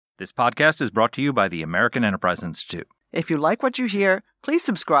This podcast is brought to you by the American Enterprise Institute. If you like what you hear, please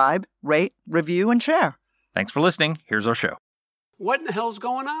subscribe, rate, review, and share. Thanks for listening. Here's our show. What in the hell's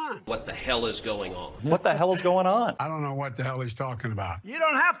going on? What the hell is going on? What the hell is going on? I don't know what the hell he's talking about. You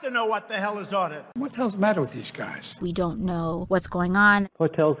don't have to know what the hell is on it. What the hell's the matter with these guys? We don't know what's going on.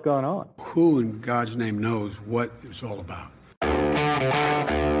 What the hell's going on? Who in God's name knows what it's all about?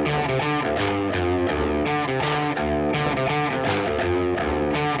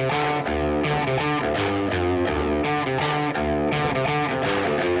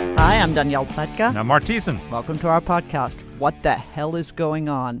 Hi, I'm Danielle Pletka. And I'm Mark Thiessen. Welcome to our podcast, What the Hell is Going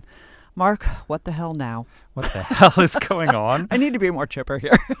On? Mark, what the hell now? What the hell is going on? I need to be more chipper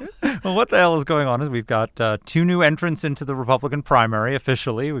here. Well, what the hell is going on is we've got two new entrants into the Republican primary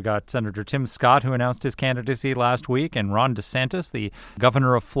officially. We got Senator Tim Scott, who announced his candidacy last week, and Ron DeSantis, the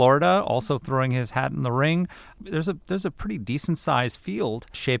governor of Florida, also throwing his hat in the ring. There's a pretty decent-sized field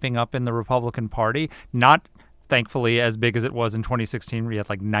shaping up in the Republican Party. Not thankfully as big as it was in 2016, where you had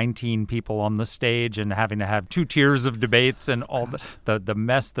like 19 people on the stage and having to have 2 tiers of debates and all the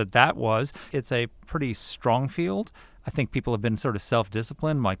mess that was. It's a pretty strong field. I think people have been sort of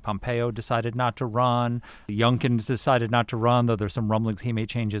self-disciplined. Mike Pompeo decided not to run. Youngkin decided not to run, though there's some rumblings he may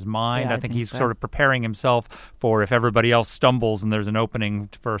change his mind. Yeah, I think he's sort of preparing himself for if everybody else stumbles and there's an opening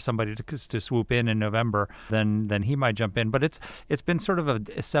for somebody to swoop in November, then he might jump in. But it's been sort of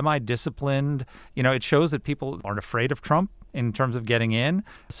a semi-disciplined, it shows that people aren't afraid of Trump in terms of getting in.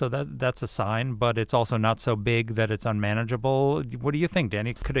 So that's a sign, but it's also not so big that it's unmanageable. What do you think,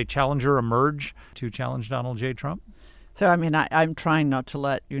 Danny? Could a challenger emerge to challenge Donald J. Trump? So, I'm trying not to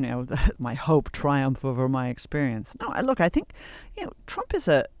let, my hope triumph over my experience. No, I think, Trump is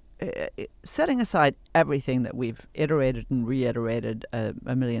setting aside everything that we've iterated and reiterated a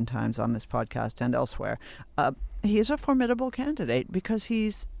million times on this podcast and elsewhere, he is a formidable candidate because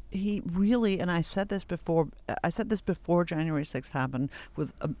he really, and I said this before January 6th happened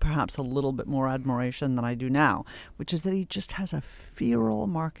with perhaps a little bit more admiration than I do now, which is that he just has a feral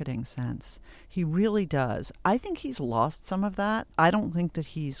marketing sense. He really does. I think he's lost some of that. I don't think that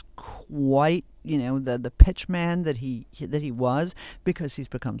he's quite, the pitch man that he was, because he's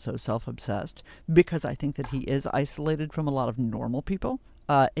become so self-obsessed, because I think that he is isolated from a lot of normal people.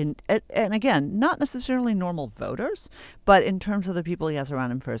 And again, not necessarily normal voters, but in terms of the people he has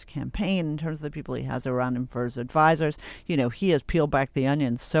around him for his campaign, in terms of the people he has around him for his advisors, he has peeled back the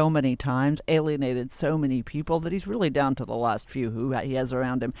onion so many times, alienated so many people that he's really down to the last few who he has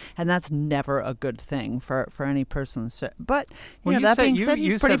around him. And that's never a good thing for any person. So, but, that being said,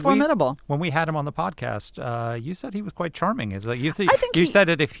 he's pretty formidable. When we had him on the podcast, you said he was quite charming. You said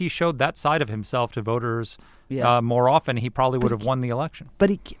that if he showed that side of himself to voters more often, he probably would have won the election. But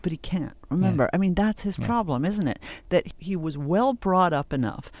he can't. Remember, that's his problem, isn't it? That he was well brought up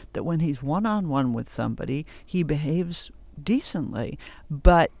enough that when he's one-on-one with somebody, he behaves decently.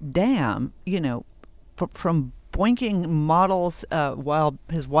 But damn, from boinking models while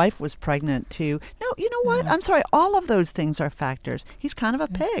his wife was pregnant to, no, you know what? I'm sorry. All of those things are factors. He's kind of a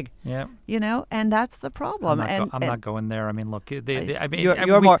pig. Yeah. And that's the problem. I'm not going there. Look,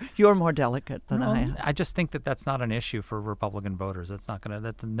 you're more delicate than I am. I just think that's not an issue for Republican voters. That's not going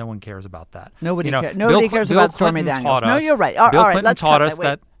to. No one cares about that. Nobody cares about Stormy Daniels. No, you're right. All right, let's taught us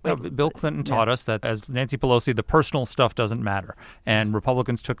that. Bill Clinton taught us that, as Nancy Pelosi, the personal stuff doesn't matter, and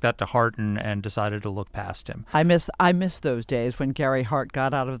Republicans took that to heart and decided to look past him. I miss those days when Gary Hart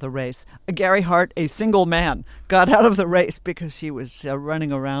got out of the race. Gary Hart, a single man, got out of the race because he was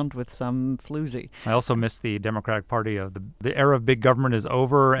running around with some floozy. I also miss the Democratic Party of the era of big government is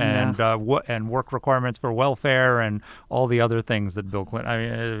over, and work requirements for welfare and all the other things that Bill Clinton.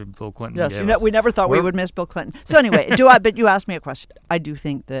 Yes, gave us. We never thought we would miss Bill Clinton. So anyway, but you asked me a question. I do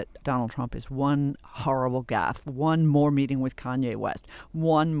think that Donald Trump is one horrible gaffe, one more meeting with Kanye West,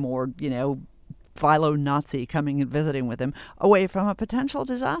 one more, philo-Nazi coming and visiting with him away from a potential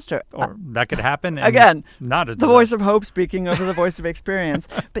disaster. Or that could happen. And again, not a the voice of hope speaking over the voice of experience.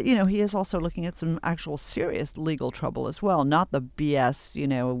 But, he is also looking at some actual serious legal trouble as well. Not the BS,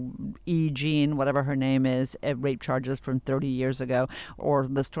 E. Jean, whatever her name is, rape charges from 30 years ago, or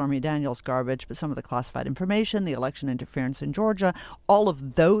the Stormy Daniels garbage, but some of the classified information, the election interference in Georgia, all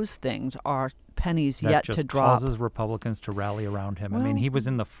of those things are pennies yet to drop. That just causes Republicans to rally around him. He was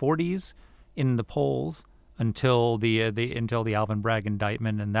in the 40s in the polls until the Alvin Bragg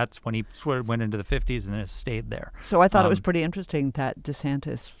indictment, and that's when he sort of went into the 50s and then has stayed there. So I thought it was pretty interesting that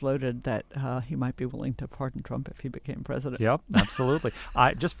DeSantis floated that he might be willing to pardon Trump if he became president. Yep, absolutely.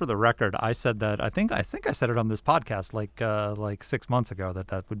 Just for the record, I said that I think I said it on this podcast like 6 months ago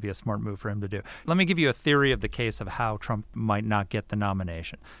that would be a smart move for him to do. Let me give you a theory of the case of how Trump might not get the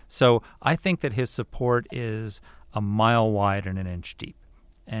nomination. So I think that his support is a mile wide and an inch deep.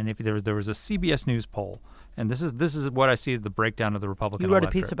 And if there was a CBS News poll, and this is what I see the breakdown of the Republican electorate. You wrote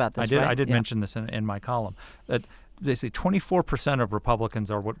electorate. a piece about this, right? right? I did mention this in my column, that basically 24% of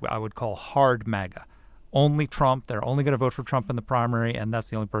Republicans are what I would call hard MAGA. Only Trump. They're only going to vote for Trump in the primary, and that's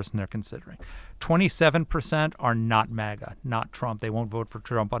the only person they're considering. 27% are not MAGA, not Trump. They won't vote for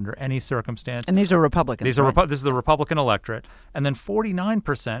Trump under any circumstance. And these are Republicans. This is the Republican electorate. And then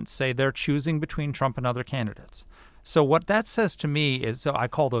 49% say they're choosing between Trump and other candidates. So what that says to me is, so I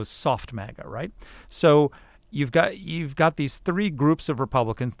call those soft MAGA, right? So you've got these three groups of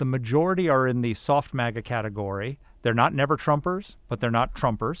Republicans. The majority are in the soft MAGA category. They're not never Trumpers, but they're not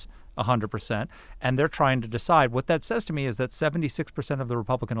Trumpers, 100%. And they're trying to decide. What that says to me is that 76% of the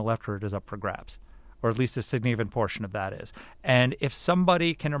Republican electorate is up for grabs, or at least a significant portion of that is. And if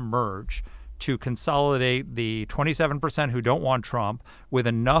somebody can emerge to consolidate the 27% who don't want Trump with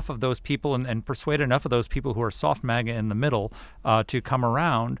enough of those people and persuade enough of those people who are soft MAGA in the middle to come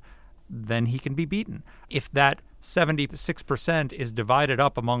around, then he can be beaten. If that 76% is divided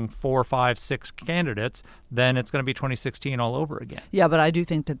up among 4, 5, 6 candidates, then it's going to be 2016 all over again. Yeah, but I do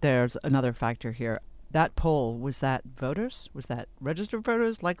think that there's another factor here. That poll, was that voters? Was that registered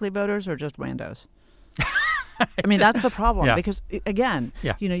voters, likely voters, or just randos? I mean, that's the problem because, again,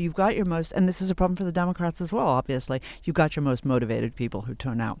 you've got your most, and this is a problem for the Democrats as well, obviously, you've got your most motivated people who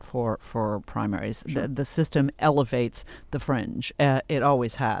turn out for primaries. Sure. The system elevates the fringe. It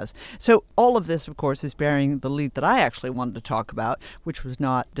always has. So all of this, of course, is bearing the lead that I actually wanted to talk about, which was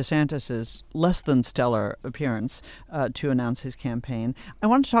not DeSantis's less than stellar appearance to announce his campaign. I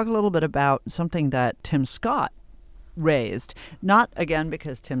want to talk a little bit about something that Tim Scott raised, not again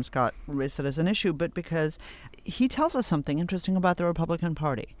because Tim Scott raised it as an issue, but because he tells us something interesting about the Republican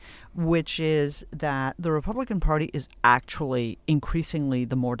Party, which is that the Republican Party is actually increasingly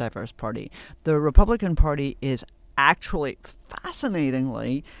the more diverse party. The Republican Party is actually,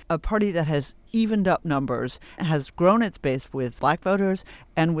 fascinatingly, a party that has evened up numbers, has grown its base with black voters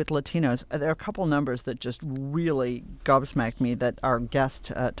and with Latinos. There are a couple numbers that just really gobsmacked me that our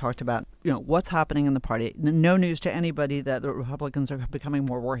guest talked about. What's happening in the party. No news to anybody that the Republicans are becoming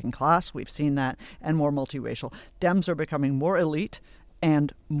more working class. We've seen that, and more multiracial. Dems are becoming more elite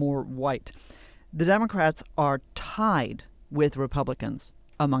and more white. The Democrats are tied with Republicans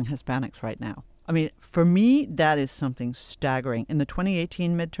among Hispanics right now. I mean, for me, that is something staggering. In the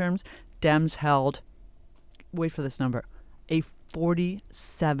 2018 midterms, Dems held, wait for this number, a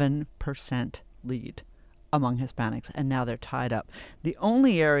 47% lead among Hispanics, and now they're tied up. The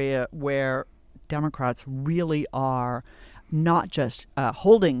only area where Democrats really are not just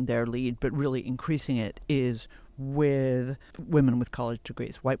holding their lead, but really increasing it is with women with college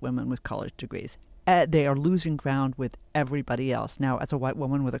degrees, white women with college degrees. They are losing ground with everybody else. Now, as a white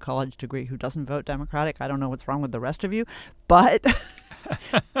woman with a college degree who doesn't vote Democratic, I don't know what's wrong with the rest of you, but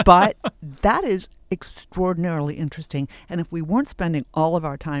but that is extraordinarily interesting. And if we weren't spending all of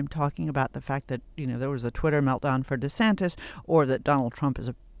our time talking about the fact that, there was a Twitter meltdown for DeSantis, or that Donald Trump is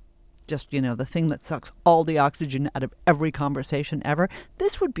the thing that sucks all the oxygen out of every conversation ever,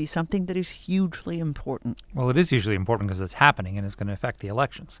 this would be something that is hugely important. Well, it is hugely important because it's happening and it's going to affect the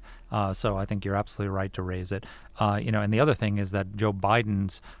elections. So I think you're absolutely right to raise it. And the other thing is that Joe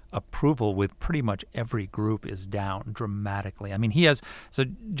Biden's approval with pretty much every group is down dramatically. I mean, he has, so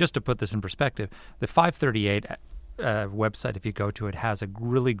just to put this in perspective, the 538 website, if you go to it, has a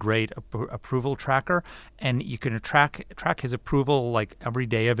really great approval tracker, and you can track his approval like every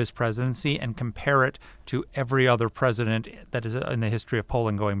day of his presidency and compare it to every other president that is in the history of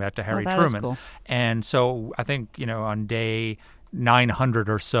polling going back to Harry Truman. Is cool. And so I think, on day 900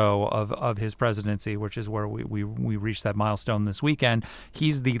 or so of his presidency, which is where we reached that milestone this weekend,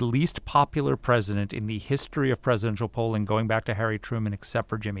 he's the least popular president in the history of presidential polling going back to Harry Truman, except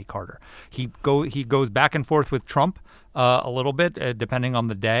for Jimmy Carter. He goes back and forth with Trump a little bit, depending on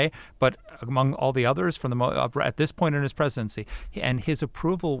the day, but among all the others, at this point in his presidency, and his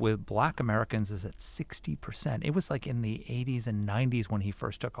approval with black Americans is at 60%. It was like in the 80s and 90s when he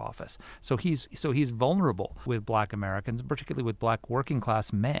first took office. So he's vulnerable with black Americans, particularly with black working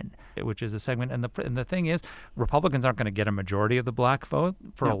class men, which is a segment. And the thing is, Republicans aren't going to get a majority of the black vote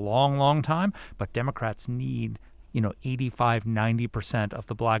for a long, long time, but Democrats need 85, 90% of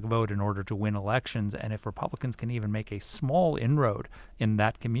the black vote in order to win elections. And if Republicans can even make a small inroad in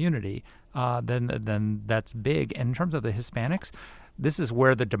that community, then that's big. And in terms of the Hispanics, this is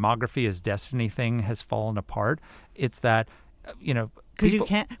where the demography is destiny thing has fallen apart. It's that,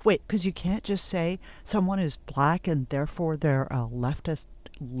 because you can't just say someone is black and therefore they're a leftist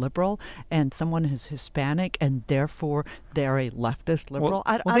liberal, and someone is Hispanic and therefore they're a leftist liberal.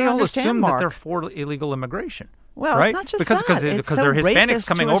 I they don't all understand, assume Mark. that they're for illegal immigration. Well, right? it's not just because that. Because they're Hispanics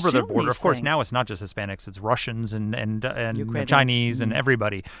coming over the the border. Of course, now it's not just Hispanics; it's Russians and Ukrainians. Chinese and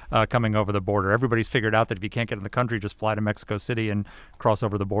everybody coming over the border. Everybody's figured out that if you can't get in the country, just fly to Mexico City and cross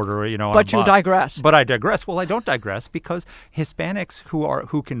over the border. On But a you bus. digress. But I digress. Well, I don't digress because Hispanics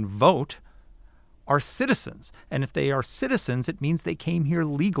who can vote are citizens. And if they are citizens, it means they came here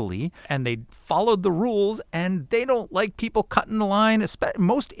legally and they followed the rules, and they don't like people cutting the line.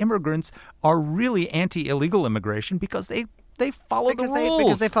 Most immigrants are really anti-illegal immigration because they follow the rules.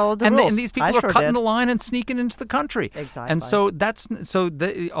 Because they followed the rules. And these people are cutting the line and sneaking into the country. Exactly. And so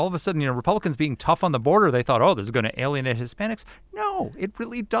all of a sudden, Republicans being tough on the border, they thought, this is going to alienate Hispanics. No, it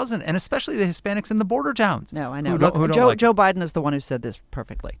really doesn't. And especially the Hispanics in the border towns. No, I know. Joe Biden is the one who said this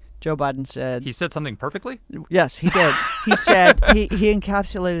perfectly. Joe Biden said... He said something perfectly? Yes, he did. He said he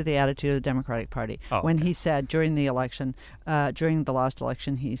encapsulated the attitude of the Democratic Party when he said during the election, during the last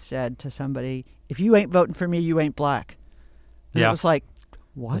election, he said to somebody, if you ain't voting for me, you ain't black. And it was like,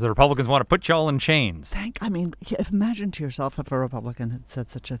 what? Because the Republicans want to put y'all in chains. Imagine to yourself if a Republican had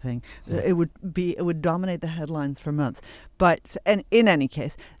said such a thing. It would dominate the headlines for months. And in any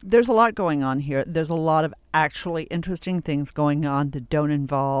case, there's a lot going on here. There's a lot of actually interesting things going on that don't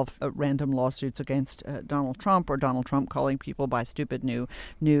involve random lawsuits against Donald Trump or Donald Trump calling people by stupid new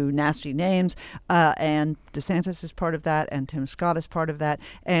nasty names. And DeSantis is part of that, and Tim Scott is part of that.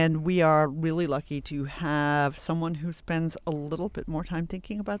 And we are really lucky to have someone who spends a little bit more time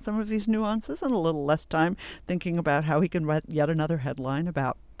thinking about some of these nuances and a little less time thinking about how he can write yet another headline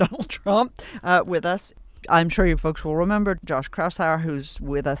about Donald Trump with us. I'm sure you folks will remember Josh Kraushaar, who's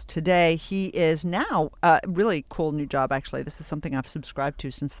with us today. He is now a really cool new job, actually. This is something I've subscribed to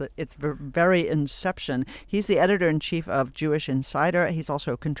since its very inception. He's the editor-in-chief of Jewish Insider. He's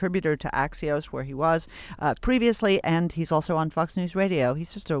also a contributor to Axios, where he was previously, and he's also on Fox News Radio.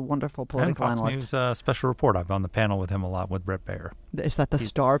 He's just a wonderful political analyst. And Fox News special report. I've been on the panel with him a lot with Brett Baer. Is that the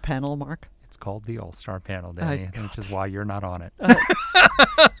star panel, Mark? It's called the All-Star Panel, Danny, which is why you're not on it.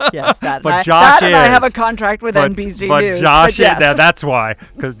 Yes, that. But Josh and I have a contract with NBC News. Josh, yes. that's why,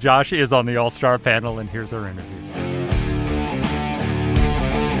 because Josh is on the All-Star Panel, and here's our interview.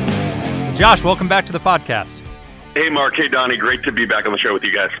 Josh, welcome back to the podcast. Hey, Mark. Hey, Donnie. Great to be back on the show with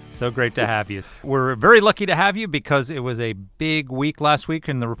you guys. So great to have you. We're very lucky to have you because it was a big week last week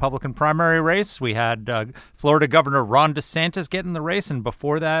in the Republican primary race. We had Florida Governor Ron DeSantis get in the race, and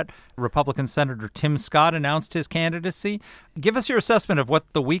before that, Republican Senator Tim Scott announced his candidacy. Give us your assessment of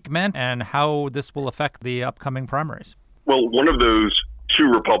what the week meant and how this will affect the upcoming primaries. Well, one of those two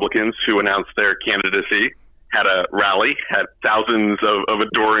Republicans who announced their candidacy had a rally, had thousands of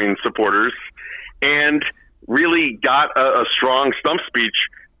adoring supporters, and really got a strong stump speech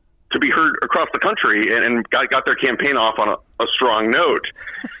to be heard across the country and got their campaign off on a strong note.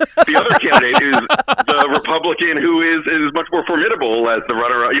 The other candidate is the Republican who is much more formidable as the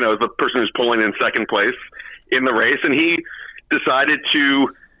runner, as the person who's polling in second place in the race. And he decided to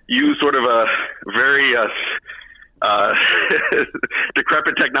use sort of a very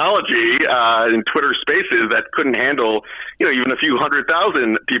decrepit technology in Twitter Spaces that couldn't handle, even a few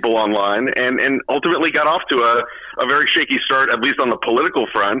 100,000 people online, and ultimately got off to a very shaky start, at least on the political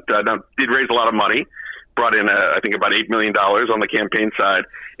front. Now, did raise a lot of money, brought in, I think, about $8 million on the campaign side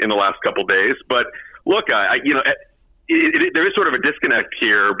in the last couple days. But look, there is sort of a disconnect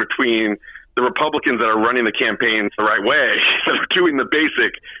here between the Republicans that are running the campaigns the right way, that are doing the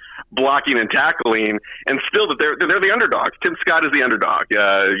basic blocking and tackling, and still that they're the underdogs. Tim Scott is the underdog.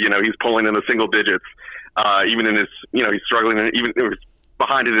 He's polling in the single digits, even in his, he's struggling, even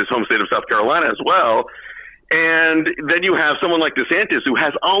behind in his home state of South Carolina as well. And then you have someone like DeSantis who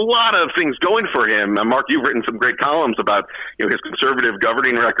has a lot of things going for him. Mark, you've written some great columns about his conservative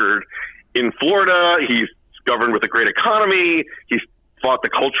governing record in Florida. He's governed with a great economy. He's fought the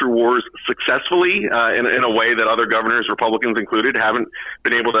culture wars successfully in a way that other governors, Republicans included, haven't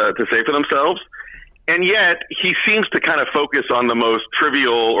been able to say for themselves. And yet he seems to kind of focus on the most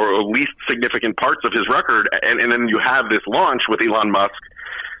trivial or least significant parts of his record. And then you have this launch with Elon Musk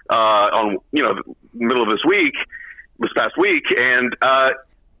on the middle of this past week, and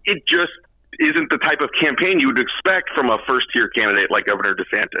it just isn't the type of campaign you would expect from a first-tier candidate like Governor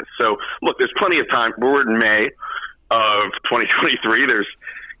DeSantis. So, look, there's plenty of time. We're in May. of 2023. There's,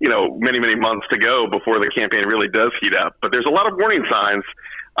 many, many months to go before the campaign really does heat up. But there's a lot of warning signs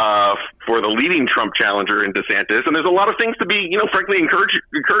for the leading Trump challenger in DeSantis. And there's a lot of things to be, frankly,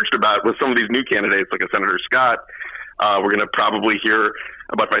 encouraged about with some of these new candidates, like a Senator Scott. We're going to probably hear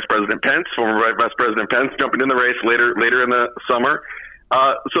about Vice President Pence, former Vice President Pence, jumping in the race later in the summer.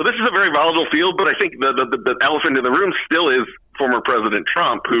 So this is a very volatile field, but I think the elephant in the room still is former President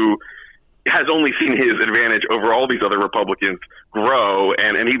Trump, who has only seen his advantage over all these other Republicans grow,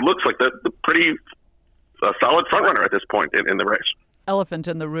 and he looks like the pretty solid frontrunner at this point in the race. Elephant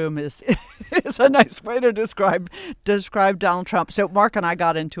in the room is a nice way to describe Donald Trump. So Mark and I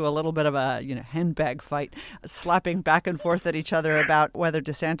got into a little bit of a handbag fight, slapping back and forth at each other about whether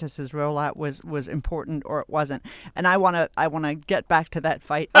DeSantis's rollout was important or it wasn't. And I want to get back to that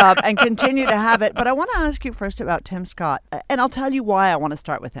fight and continue to have it. But I want to ask you first about Tim Scott, and I'll tell you why I want to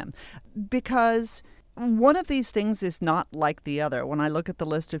start with him, because one of these things is not like the other. When I look at the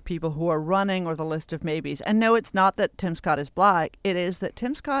list of people who are running or the list of maybes, and no, it's not that Tim Scott is black. It is that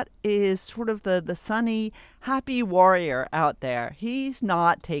Tim Scott is sort of the sunny, happy warrior out there. He's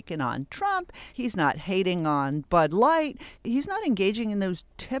not taking on Trump. He's not hating on Bud Light. He's not engaging in those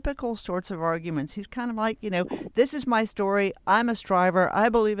typical sorts of arguments. He's kind of like, this is my story. I'm a striver. I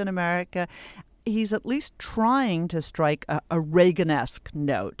believe in America. He's at least trying to strike a Reagan-esque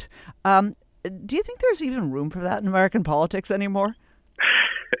note. Do you think there's even room for that in American politics anymore?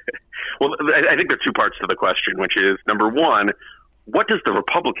 Well, I think there are two parts to the question, which is, number one, what does the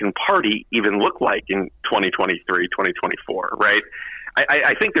Republican Party even look like in 2023, 2024, right?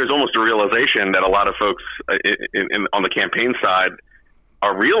 I think there's almost a realization that a lot of folks on the campaign side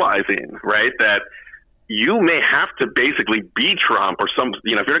are realizing, right, that you may have to basically beat Trump or if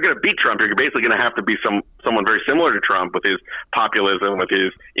you're not going to beat Trump, you're basically going to have to be someone very similar to Trump with his populism, with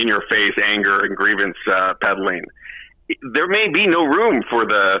his in-your-face anger and grievance peddling. There may be no room for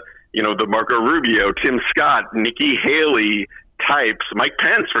the Marco Rubio, Tim Scott, Nikki Haley types, Mike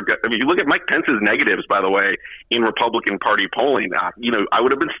Pence. If you look at Mike Pence's negatives, by the way, in Republican Party polling, I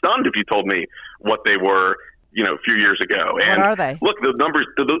would have been stunned if you told me what they were, a few years ago. What are they? Look, the numbers.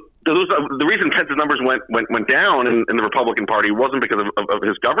 The reason Pence's numbers went down in the Republican Party wasn't because of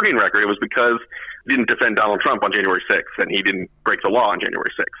his governing record. It was because he didn't defend Donald Trump on January 6th, and he didn't break the law on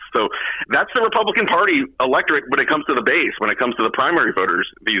January 6th. So that's the Republican Party electorate when it comes to the base, when it comes to the primary voters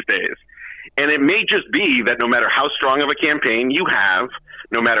these days. And it may just be that no matter how strong of a campaign you have,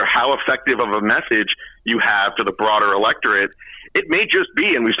 no matter how effective of a message you have to the broader electorate, it may just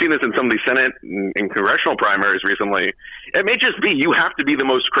be, and we've seen this in some of the Senate and congressional primaries recently, it may just be you have to be the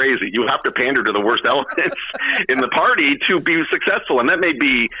most crazy. You have to pander to the worst elements in the party to be successful. And that may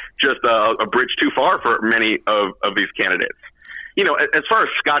be just a bridge too far for many of these candidates. As far as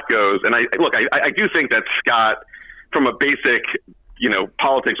Scott goes, and I do think that Scott, from a basic,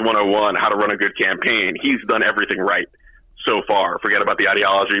 politics 101, how to run a good campaign, he's done everything right so far. Forget about the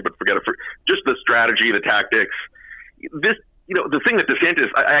ideology, but just the strategy, the tactics. The thing that DeSantis,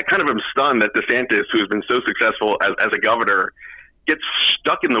 I kind of am stunned that DeSantis, who's been so successful as a governor, gets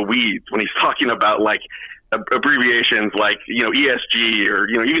stuck in the weeds when he's talking about abbreviations like, ESG or,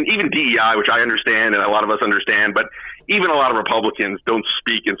 even DEI, which I understand and a lot of us understand, but even a lot of Republicans don't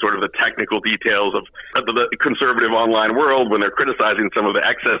speak in sort of the technical details of the conservative online world when they're criticizing some of the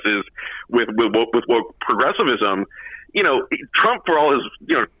excesses with woke progressivism. Trump, for all his,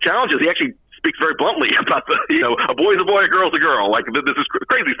 challenges, he actually speaks very bluntly about a boy is a boy, a girl is a girl. Like, this is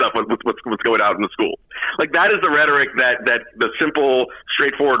crazy stuff with what's going out in the schools. Like, that is the rhetoric that the simple,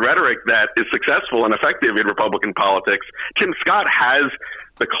 straightforward rhetoric that is successful and effective in Republican politics. Tim Scott has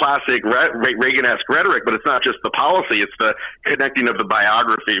the classic Reagan-esque rhetoric, but it's not just the policy, it's the connecting of the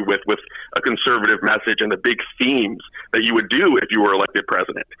biography with a conservative message and the big themes that you would do if you were elected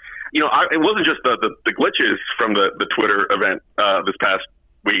president. It wasn't just the glitches from the Twitter event this past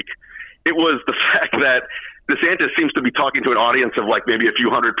week. It was the fact that DeSantis seems to be talking to an audience of maybe a few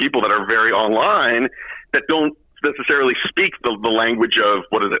hundred people that are very online that don't necessarily speak the language of,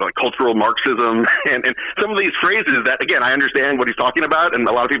 cultural Marxism and some of these phrases that, again, I understand what he's talking about, and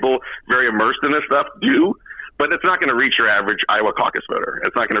a lot of people very immersed in this stuff do, but it's not going to reach your average Iowa caucus voter.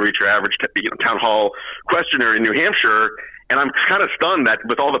 It's not going to reach your average town hall questioner in New Hampshire, and I'm kind of stunned that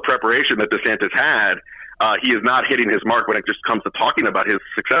with all the preparation that DeSantis had, he is not hitting his mark when it just comes to talking about his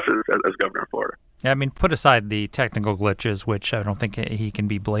successes as governor of Florida. Yeah, put aside the technical glitches, which I don't think he can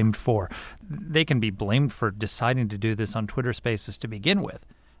be blamed for. They can be blamed for deciding to do this on Twitter Spaces to begin with.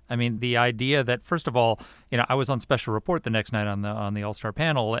 The idea that, first of all, I was on special report the next night on the All-Star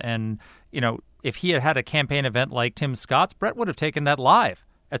panel, and, if he had had a campaign event like Tim Scott's, Brett would have taken that live.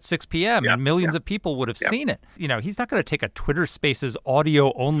 at 6 p.m. and millions of people would have seen it. You know, he's not going to take a Twitter Spaces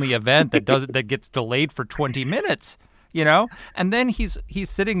audio-only event that gets delayed for 20 minutes, you know? And then he's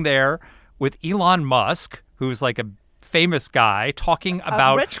sitting there with Elon Musk, who's like a famous guy, talking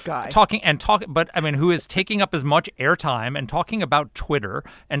about a rich guy, but I mean, who is taking up as much airtime and talking about Twitter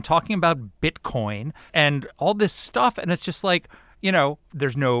and talking about Bitcoin and all this stuff. And it's just like, you know,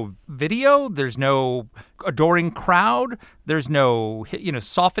 there's no video, there's no adoring crowd, there's no, you know,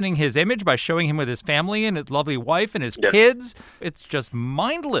 softening his image by showing him with his family and his lovely wife and his kids. It's just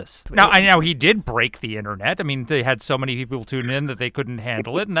mindless. Now, I know he did break the internet. I mean, they had so many people tune in that they couldn't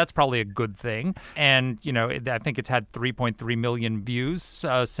handle it, and that's probably a good thing. And, you know, I think it's had 3.3 million views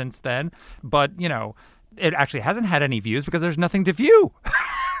since then. But, you know, it actually hasn't had any views because there's nothing to view.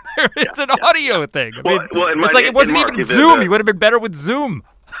 It's an audio thing. I mean, it's like it wasn't even Zoom. He would have been better with Zoom.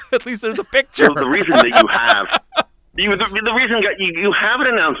 At least there's a picture. Well, the reason that you have the reason you have an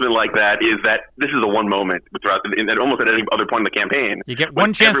announcement like that is that this is the one moment throughout almost at any other point in the campaign. You get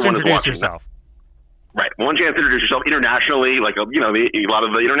one chance to introduce yourself. Right, one chance to introduce yourself internationally. Like, you know, a lot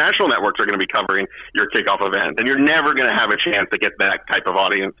of the international networks are going to be covering your kickoff event, and you're never going to have a chance to get that type of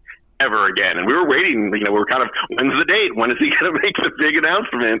audience ever again. And we were waiting, you know, we were kind of, when's the date? When is he going to make the big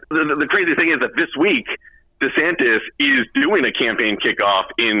announcement? The crazy thing is that this week, DeSantis is doing a campaign kickoff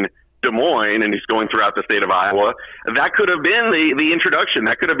in Des Moines, and he's going throughout the state of Iowa. That could have been the introduction.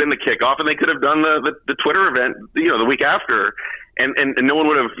 That could have been the kickoff, and they could have done the Twitter event, you know, the week after. And no one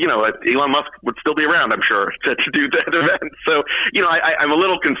would have, you know, Elon Musk would still be around, I'm sure, to do that event. So, you know, I'm a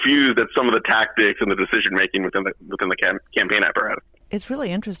little confused at some of the tactics and the decision-making within the campaign apparatus. It's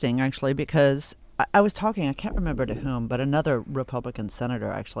really interesting, actually, because I was talking, I can't remember to whom, but another Republican senator,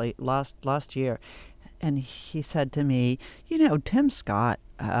 actually, last year, and he said to me, you know, Tim Scott,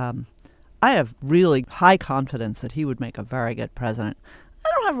 I have really high confidence that he would make a very good president. I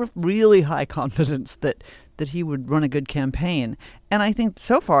don't have really high confidence that he would run a good campaign. And I think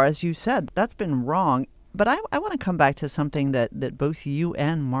so far, as you said, that's been wrong. But I want to come back to something that both you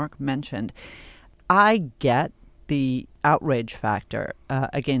and Mark mentioned. I get the outrage factor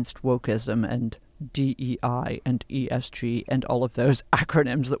against wokeism and DEI and ESG and all of those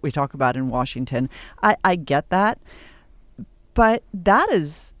acronyms that we talk about in Washington. I get that. But that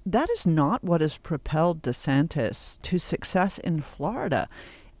is not what has propelled DeSantis to success in Florida.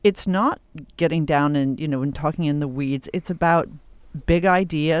 It's not getting down and talking in the weeds. It's about big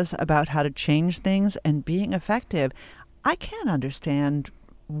ideas about how to change things and being effective. I can't understand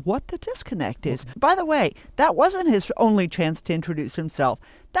what the disconnect is. By the way, that wasn't his only chance to introduce himself.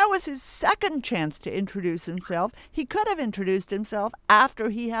 That was his second chance to introduce himself. He could have introduced himself after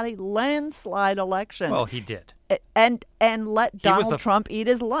he had a landslide election. Well, he did. And let Donald Trump eat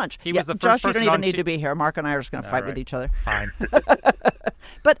his lunch. He was the first Josh, person you don't even need to be here. Mark and I are just going to fight with each other. Fine.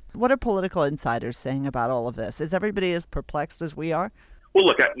 But what are political insiders saying about all of this? Is everybody as perplexed as we are? Well,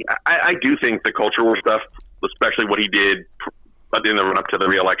 look, I do think the culture war stuff, especially what he did in the run-up to the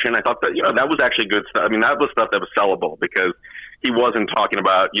re-election, I thought that, that was actually good stuff. I mean, that was stuff that was sellable because he wasn't talking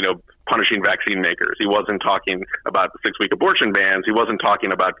about, punishing vaccine makers. He wasn't talking about the 6-week abortion bans. He wasn't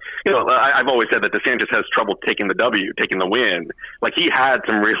talking about, I've always said that DeSantis has trouble taking the W, taking the win. Like, he had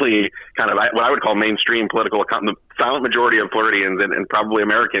some really kind of what I would call mainstream political, the silent majority of Floridians and probably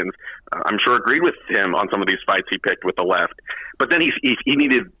Americans, I'm sure, agreed with him on some of these fights he picked with the left. But then he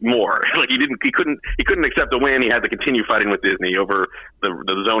needed more. Like, he couldn't accept the win. He had to continue fighting with Disney over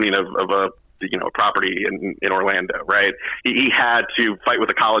the zoning of a property in Orlando, right? He had to fight with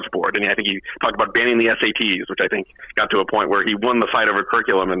the College Board, and I think he talked about banning the SATs, which I think got to a point where he won the fight over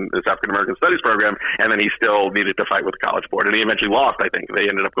curriculum in this African American Studies program, and then he still needed to fight with the College Board, and he eventually lost. I think they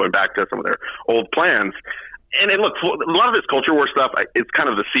ended up going back to some of their old plans. And look, a lot of this culture war stuff, it's kind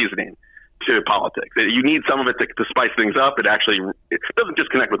of the seasoning to politics. You need some of it to spice things up. It doesn't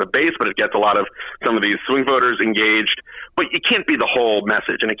just connect with the base, but it gets a lot of some of these swing voters engaged. But it can't be the whole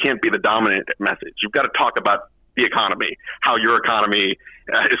message, and it can't be the dominant message. You've got to talk about the economy, how your economy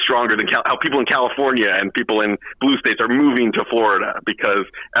is stronger than how people in California and people in blue states are moving to Florida because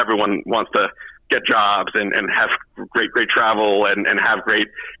everyone wants to get jobs and have great travel and have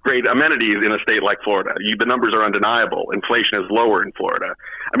great amenities in a state like Florida. The numbers are undeniable. Inflation is lower in Florida.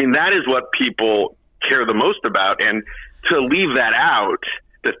 I mean, that is what people care the most about. And to leave that out,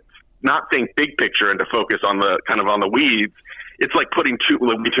 to not think big picture and to focus on the weeds, it's like putting too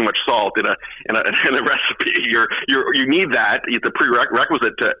much salt in a recipe. You need that. It's a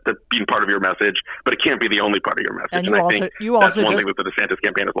prerequisite to being part of your message, but it can't be the only part of your message. And I think that's one thing that the DeSantis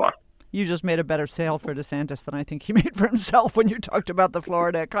campaign has lost. you just made a better sale for DeSantis than I think he made for himself when you talked about the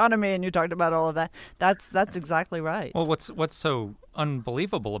Florida economy and you talked about all of that. That's exactly right. Well, what's so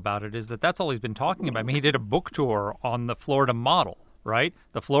unbelievable about it is that that's all he's been talking about. I mean, he did a book tour on the Florida model, right?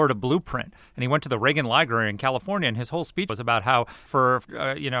 The Florida blueprint. And he went to the Reagan Library in California, and his whole speech was about how for,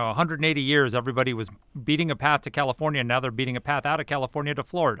 180 years, everybody was beating a path to California, and now they're beating a path out of California to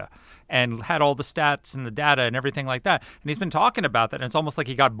Florida, and had all the stats and the data and everything like that. And he's been talking about that, and it's almost like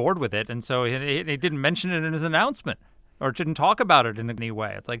he got bored with it, and so he didn't mention it in his announcement or didn't talk about it in any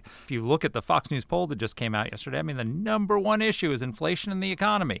way. It's like if you look at the Fox News poll that just came out yesterday, I mean, the number one issue is inflation in the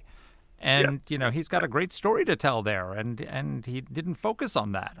economy. And, he's got a great story to tell there, and he didn't focus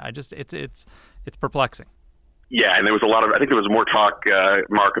on that. It's perplexing. Yeah, and there was I think there was more talk,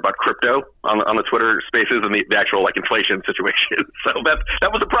 Mark, about crypto on the Twitter Spaces and the actual inflation situation. So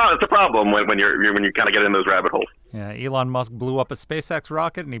that was a problem. It's a problem when you kind of get in those rabbit holes. Yeah, Elon Musk blew up a SpaceX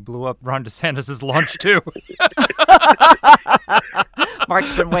rocket, and he blew up Ron DeSantis' launch too.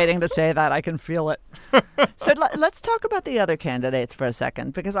 Mark's been waiting to say that. I can feel it. So let's talk about the other candidates for a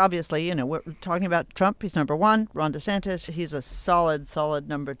second, because obviously, we're talking about Trump. He's number one. Ron DeSantis, he's a solid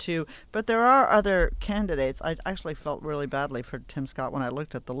number two. But there are other candidates. I actually felt really badly for Tim Scott when I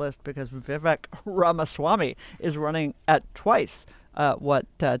looked at the list, because Vivek Ramaswamy is running at twice what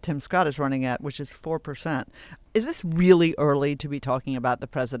Tim Scott is running at, which is 4%. Is this really early to be talking about the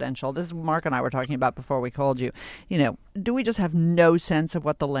presidential? This is Mark and I were talking about before we called you. Do we just have no sense of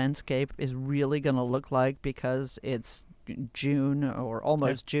what the landscape is really going to look like because it's June or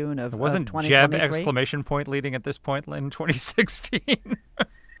almost June of 2023? Wasn't Jeb exclamation point leading at this point in 2016?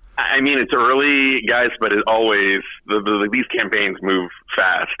 I mean, it's early, guys, but as always, these campaigns move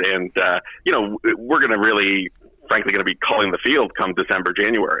fast. And, we're going to really, frankly, going to be calling the field come December,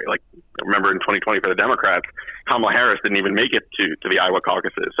 January. Like, remember in 2020 for the Democrats, Kamala Harris didn't even make it to the Iowa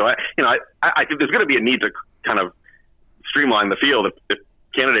caucuses. So, I think there's going to be a need to kind of streamline the field. If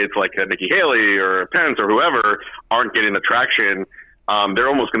candidates like Nikki Haley or Pence or whoever aren't getting the traction, they're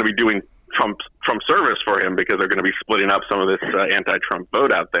almost going to be doing Trump service for him, because they're going to be splitting up some of this anti-Trump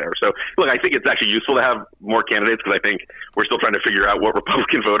vote out there. So, look, I think it's actually useful to have more candidates, because I think we're still trying to figure out what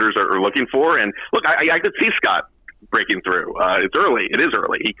Republican voters are looking for. And look, I could see Scott breaking through. It's early. It is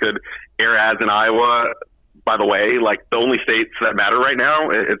early. He could air ads in Iowa. By the way, the only states that matter right now,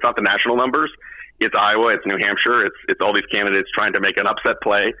 it's not the national numbers. It's Iowa. It's New Hampshire. It's all these candidates trying to make an upset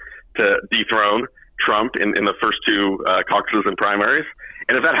play to dethrone Trump in the first two caucuses and primaries.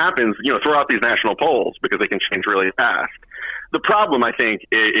 And if that happens, throw out these national polls, because they can change really fast. The problem, I think,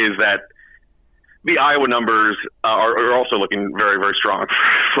 is that the Iowa numbers are also looking very, very strong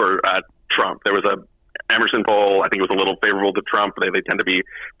for Trump. There was a Emerson poll. I think it was a little favorable to Trump. They tend to be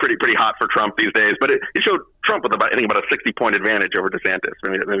pretty hot for Trump these days. But it showed Trump with about a 60-point advantage over DeSantis,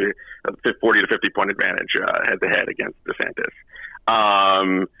 maybe a 40 to 50-point advantage head-to-head against DeSantis.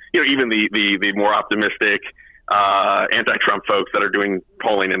 Even the more optimistic anti-Trump folks that are doing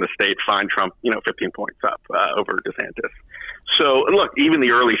polling in the state find Trump, 15 points up over DeSantis. So, look, even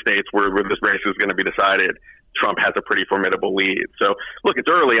the early states where this race is going to be decided, Trump has a pretty formidable lead. So, look,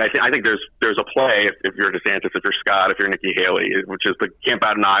 it's early. I think there's a play if you're DeSantis, if you're Scott, if you're Nikki Haley, which is to camp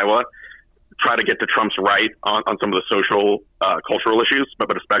out in Iowa, try to get to Trump's right on some of the social, cultural issues,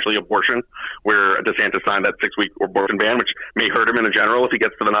 but especially abortion, where DeSantis signed that 6-week abortion ban, which may hurt him in a general if he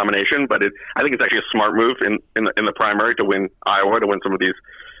gets to the nomination. But I think it's actually a smart move in the primary to win Iowa, to win some of these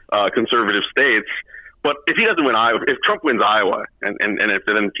conservative states. But if he doesn't win Iowa, if Trump wins Iowa, and if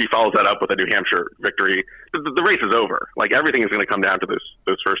then he follows that up with a New Hampshire victory, the race is over. Everything is going to come down to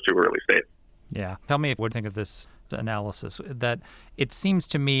those first two early states. Yeah. Tell me what you think of this analysis, that it seems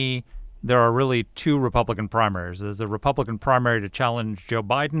to me there are really two Republican primaries. There's a Republican primary to challenge Joe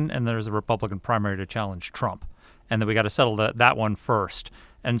Biden, and there's a Republican primary to challenge Trump. And then we got to settle that one first.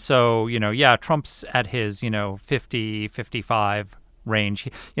 And so, Trump's at his, 50, 55 range.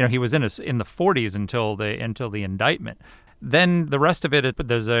 He was in the 40s until the indictment. Then the rest of it,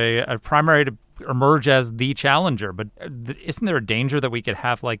 there's a primary to emerge as the challenger. But isn't there a danger that we could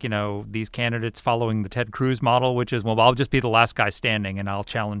have these candidates following the Ted Cruz model, which is, well, I'll just be the last guy standing and I'll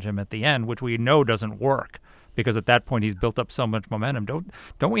challenge him at the end, which we know doesn't work, because at that point he's built up so much momentum.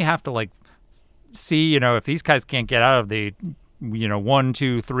 Don't we have to see, if these guys can't get out of the 1,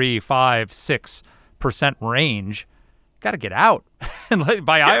 2, 3, 5, 6% range, got to get out. And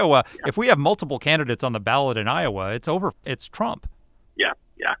by Iowa, if we have multiple candidates on the ballot in Iowa, it's over. It's Trump.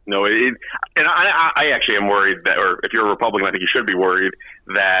 Yeah. No, and I actually am worried that, or if you're a Republican, I think you should be worried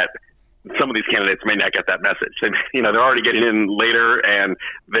that some of these candidates may not get that message. They're already getting in later, and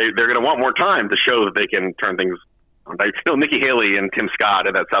they're going to want more time to show that they can turn things Nikki Haley and Tim Scott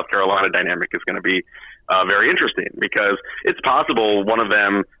and that South Carolina dynamic is going to be very interesting because it's possible one of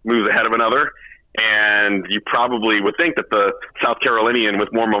them moves ahead of another. And you probably would think that the South Carolinian with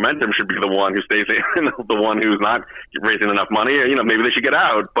more momentum should be the one who stays in, the one who's not raising enough money. Maybe they should get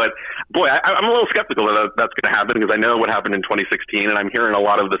out. But, boy, I'm a little skeptical that that's going to happen because I know what happened in 2016, and I'm hearing a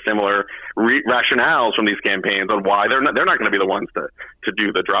lot of the similar rationales from these campaigns on why they're not going to be the ones to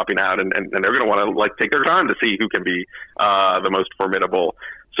do the dropping out, and they're going to want to take their time to see who can be the most formidable.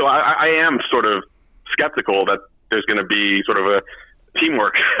 So I am sort of skeptical that there's going to be sort of a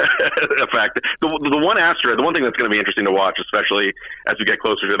teamwork effect. The one asterisk, the one thing that's going to be interesting to watch, especially as we get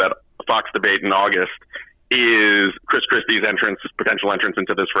closer to that Fox debate in August, is Chris Christie's potential entrance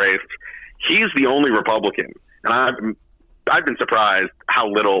into this race. He's the only Republican, and I've been surprised how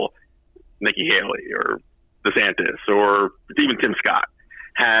little Nikki Haley or DeSantis or even Tim Scott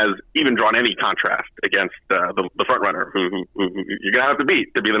has even drawn any contrast against the front runner who you're going to have to beat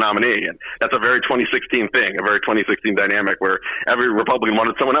to be the nominee. And that's a very 2016 thing, a very 2016 dynamic where every Republican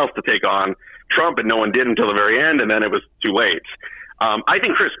wanted someone else to take on Trump and no one did until the very end, and then it was too late. I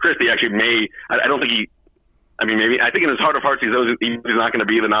think Chris Christie actually I don't think maybe, I think in his heart of hearts he's not going to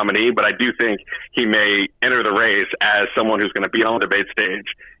be the nominee, but I do think he may enter the race as someone who's going to be on the debate stage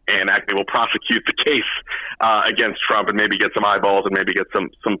and actually will prosecute the case against Trump and maybe get some eyeballs and maybe get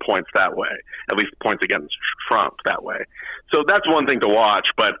some points that way, at least points against Trump that way. So that's one thing to watch.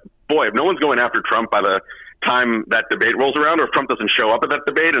 But, boy, if no one's going after Trump by the time that debate rolls around, or if Trump doesn't show up at that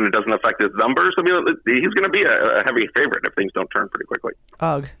debate and it doesn't affect his numbers, he's going to be a heavy favorite if things don't turn pretty quickly.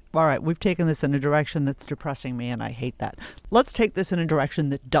 Ugh. All right, we've taken this in a direction that's depressing me, and I hate that. Let's take this in a direction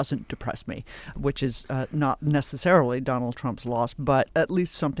that doesn't depress me, which is not necessarily Donald Trump's loss, but at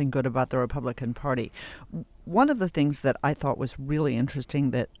least something good about the Republican Party. One of the things that I thought was really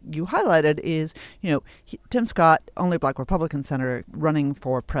interesting that you highlighted is, Tim Scott, only black Republican senator, running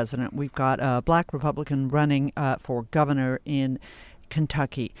for president. We've got a black Republican running for governor in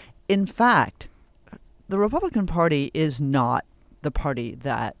Kentucky. In fact, the Republican Party is not the party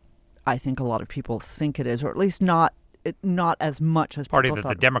that I think a lot of people think it is, or at least not as much as party people that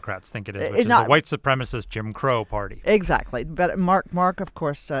thought. the Democrats think it is, which is a white supremacist Jim Crow party. Exactly. But Mark, of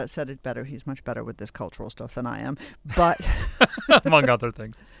course, said it better. He's much better with this cultural stuff than I am. But among other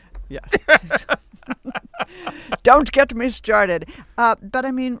things. Yeah. Don't get me started. But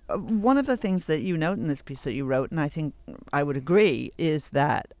I mean, one of the things that you note in this piece that you wrote, and I think I would agree, is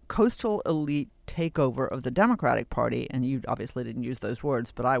that coastal elite takeover of the Democratic Party, and you obviously didn't use those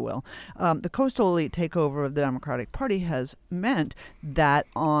words, but I will. The coastal elite takeover of the Democratic Party has meant that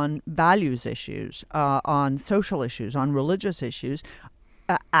on values issues, on social issues, on religious issues,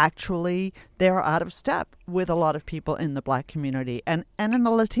 actually they're out of step with a lot of people in the black community and in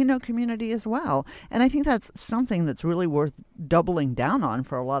the Latino community as well. And I think that's something that's really worth doubling down on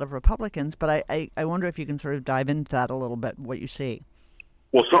for a lot of Republicans. But I wonder if you can sort of dive into that a little bit, what you see.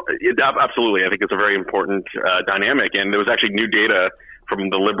 Well, absolutely. I think it's a very important dynamic. And there was actually new data from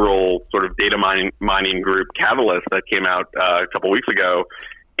the liberal sort of data mining group Catalyst that came out a couple weeks ago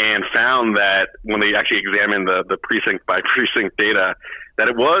and found that when they actually examined the precinct by precinct data, that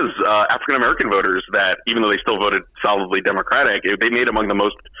it was African-American voters that, even though they still voted solidly Democratic, they made among the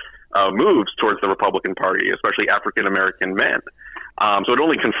most moves towards the Republican Party, especially African-American men. So it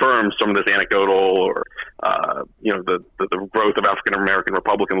only confirms some of this anecdotal or, the growth of African-American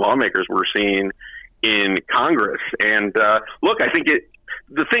Republican lawmakers we're seeing in Congress. And look, I think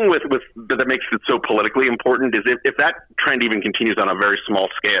the thing with that makes it so politically important is if that trend even continues on a very small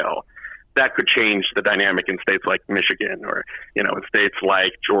scale, that could change the dynamic in states like Michigan or, in states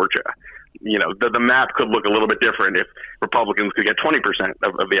like Georgia. The map could look a little bit different if Republicans could get 20%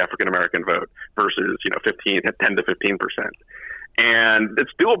 of the African-American vote versus, 10 to 15%. And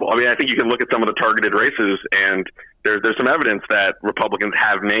it's doable. I mean, I think you can look at some of the targeted races, and there's some evidence that Republicans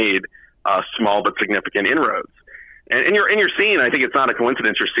have made small but significant inroads. And you're seeing, I think it's not a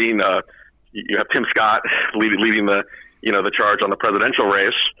coincidence, you're seeing you have Tim Scott leading the charge on the presidential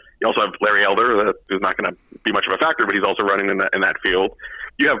race. You also have Larry Elder, who's not going to be much of a factor, but he's also running in that field.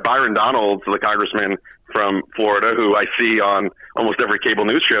 You have Byron Donalds, the congressman from Florida, who I see on almost every cable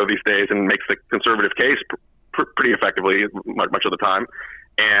news show these days and makes the conservative case pretty effectively much of the time.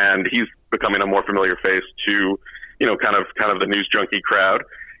 And he's becoming a more familiar face to, kind of the news junkie crowd.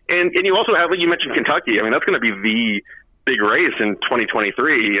 And you also have, you mentioned Kentucky. I mean, that's going to be the big race in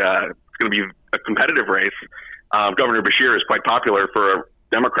 2023. It's going to be a competitive race. Governor Beshear is quite popular for a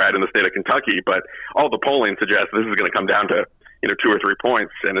Democrat in the state of Kentucky, but all the polling suggests this is going to come down to 2 or 3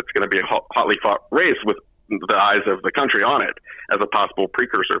 points, and it's going to be a hotly fought race with the eyes of the country on it as a possible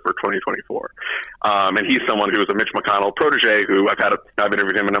precursor for 2024. And he's someone who is a Mitch McConnell protege who I've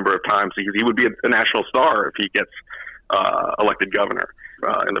interviewed him a number of times. He would be a national star if he gets elected governor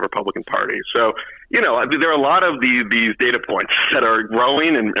in the Republican Party. So, there are a lot of these data points that are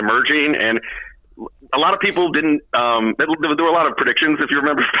growing and emerging, and a lot of people didn't. There were a lot of predictions, if you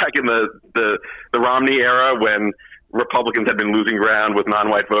remember, back in the Romney era when Republicans had been losing ground with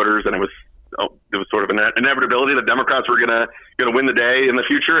non-white voters, and it was sort of an inevitability that Democrats were going to win the day in the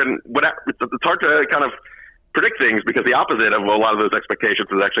future. And it's hard to kind of predict things because the opposite of a lot of those expectations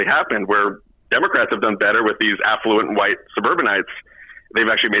has actually happened, where Democrats have done better with these affluent white suburbanites. They've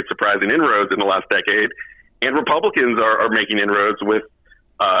actually made surprising inroads in the last decade, and Republicans are making inroads with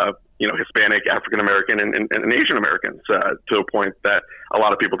Hispanic, African American, and Asian Americans to a point that a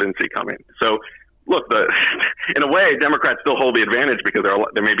lot of people didn't see coming. So, look, in a way, Democrats still hold the advantage because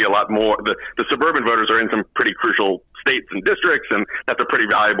there may be a lot more. The suburban voters are in some pretty crucial states and districts, and that's a pretty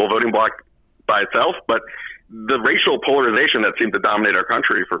valuable voting bloc by itself. But the racial polarization that seemed to dominate our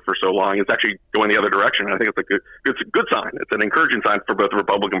country for so long is actually going the other direction. I think it's a good sign. It's an encouraging sign for both the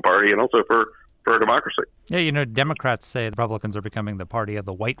Republican Party and also for our democracy. Yeah, Democrats say the Republicans are becoming the party of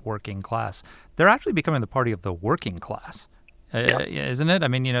the white working class. They're actually becoming the party of the working class. Isn't it? I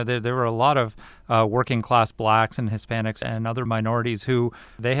mean, there were a lot of working class blacks and Hispanics and other minorities who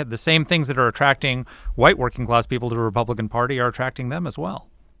they had the same things that are attracting white working class people to the Republican Party are attracting them as well.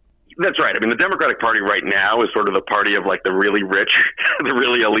 That's right. I mean, the Democratic Party right now is sort of the party of like the really rich, the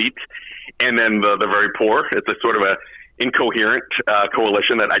really elite, and then the very poor. It's a sort of a incoherent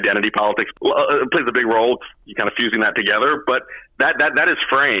coalition that identity politics plays a big role. You kind of fusing that together, but that is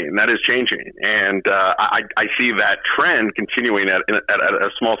fraying. That is changing, and I see that trend continuing at a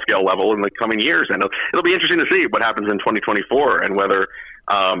small scale level in the coming years. And it'll be interesting to see what happens in 2024 and whether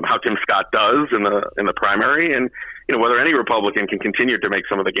how Tim Scott does in the primary, and whether any Republican can continue to make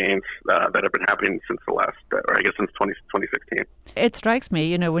some of the gains that have been happening since since 2016. It strikes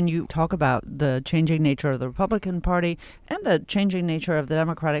me, when you talk about the changing nature of the Republican Party and the changing nature of the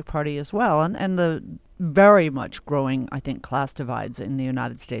Democratic Party as well, and the very much growing, I think, class divides in the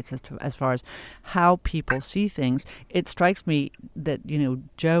United States as far as how people see things. It strikes me that,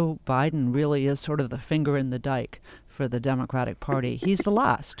 Joe Biden really is sort of the finger in the dike for the Democratic Party. He's the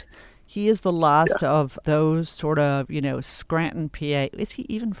last. He is the last of those sort of, Scranton, PA. Is he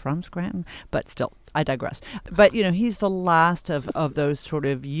even from Scranton? But still, I digress. But, he's the last of those sort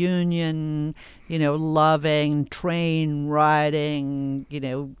of union, loving, train riding,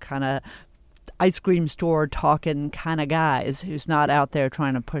 kind of ice cream store talking kind of guys who's not out there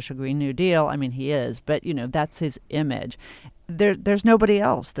trying to push a Green New Deal. I mean, he is, but, that's his image. There's nobody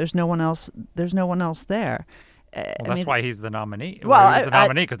else. There's no one else. There's no one else there. That's why he's the nominee. Well, he's the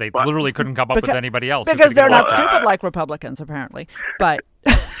nominee because they literally couldn't come up with anybody else. Because they're not stupid like Republicans, apparently. But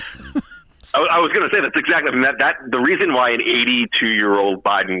I was going to say that's exactly that. The reason why an 82-year-old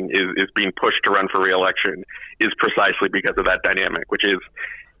Biden is being pushed to run for re-election is precisely because of that dynamic, which is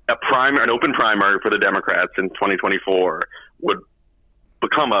an open primary for the Democrats in 2024 would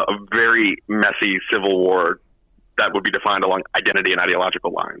become a very messy civil war that would be defined along identity and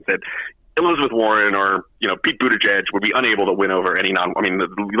ideological lines. And Elizabeth Warren or Pete Buttigieg would be unable to win over any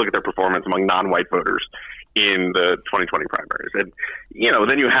you look at their performance among non-white voters in the 2020 primaries, and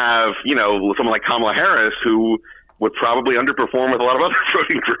then you have someone like Kamala Harris who would probably underperform with a lot of other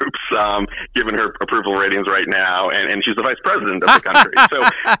voting groups, given her approval ratings right now, and she's the vice president of the country. So,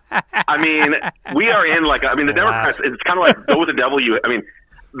 I mean, we are in the Democrats. It's kind of like go with the devil.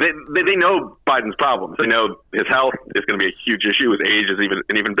 They know Biden's problems. They know his health is going to be a huge issue. His age is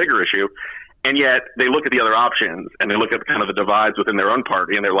an even bigger issue. And yet they look at the other options and they look at kind of the divides within their own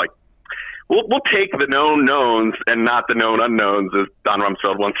party and they're like, we'll take the known knowns and not the known unknowns, as Don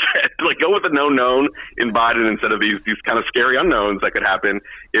Rumsfeld once said. Go with the known known in Biden instead of these kind of scary unknowns that could happen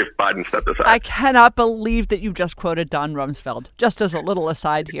if Biden stepped aside. I cannot believe that you just quoted Don Rumsfeld. Just as a little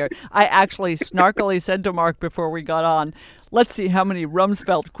aside here, I actually snarkily said to Mark before we got on, let's see how many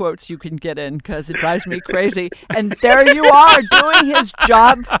Rumsfeld quotes you can get in because it drives me crazy. And there you are doing his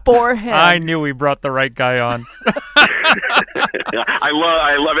job for him. I knew we brought the right guy on. I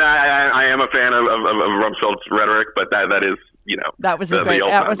love it. I am a fan of Rumsfeld's rhetoric, but that is, that was a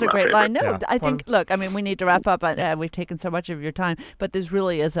great line. No, yeah. I think, look, we need to wrap up. We've taken so much of your time, but this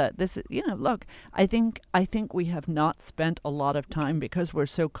really is look, I think we have not spent a lot of time because we're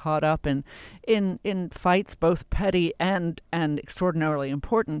so caught up in fights, both petty and extraordinarily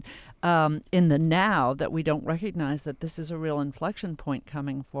important, in the now, that we don't recognize that this is a real inflection point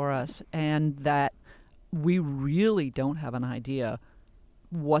coming for us and that we really don't have an idea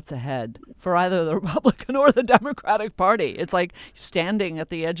what's ahead for either the Republican or the Democratic Party. It's like standing at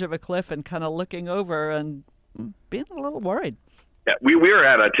the edge of a cliff and kind of looking over and being a little worried. Yeah, we're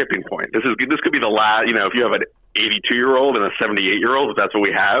at a tipping point. This could be the last. If you have an 82-year-old and a 78-year-old, if that's what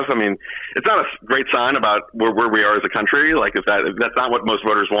we have, I mean, it's not a great sign about where we are as a country. Like if that's not what most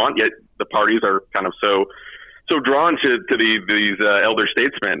voters want, yet the parties are kind of so drawn to these elder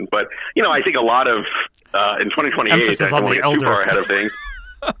statesmen. But I think a lot of in 2028, I don't want to get too far ahead of things.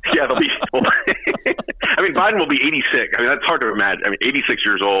 Yeah, they'll be. I mean, Biden will be 86. I mean, that's hard to imagine. I mean, 86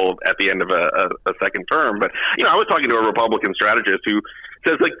 years old at the end of a second term. But I was talking to a Republican strategist who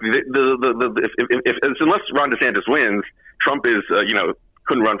says like if unless Ron DeSantis wins, Trump is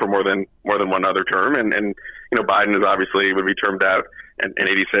couldn't run for more than one other term, and Biden is obviously would be termed out in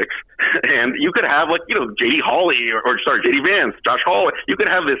 86. And you could have like J.D. Vance, Josh Hawley. You could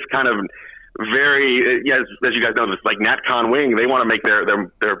have this kind of very, as you guys know, this like NatCon wing. They want to make their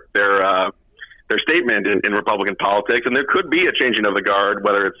statement in Republican politics, and there could be a changing of the guard,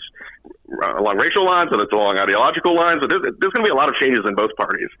 whether it's along racial lines, whether it's along ideological lines. But there's going to be a lot of changes in both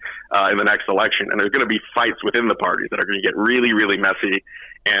parties in the next election, and there's going to be fights within the parties that are going to get really, really messy,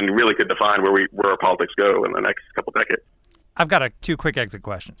 and really could define where our politics go in the next couple decades. I've got two quick exit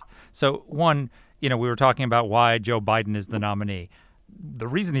questions. So one, we were talking about why Joe Biden is the nominee. The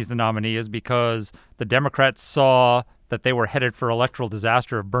reason he's the nominee is because the Democrats saw that they were headed for electoral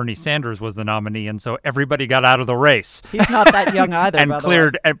disaster if Bernie Sanders was the nominee, and so everybody got out of the race. He's not that young either, and by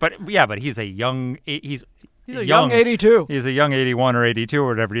cleared. The way. But he's a young. He's a young 82. He's a young 81 or 82 or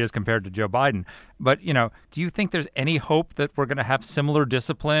whatever he is compared to Joe Biden. But do you think there's any hope that we're going to have similar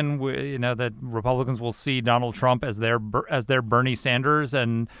discipline? That Republicans will see Donald Trump as their Bernie Sanders,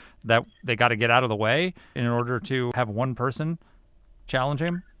 and that they got to get out of the way in order to have one person challenge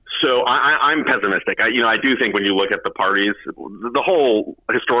him? So I'm pessimistic. I do think when you look at the parties, the whole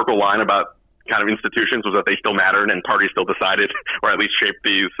historical line about kind of institutions was that they still mattered and parties still decided or at least shaped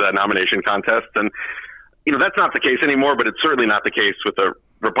these nomination contests. And, that's not the case anymore, but it's certainly not the case with the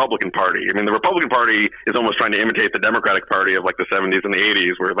Republican Party. I mean, the Republican Party is almost trying to imitate the Democratic Party of like the 70s and the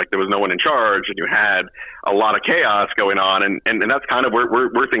 80s, where like there was no one in charge and you had a lot of chaos going on. And that's kind of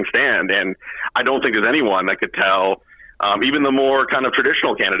where things stand. And I don't think there's anyone that could tell even the more kind of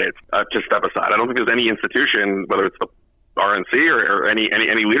traditional candidates to step aside. I don't think there's any institution, whether it's the RNC or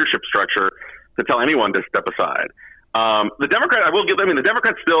any leadership structure, to tell anyone to step aside. The Democrats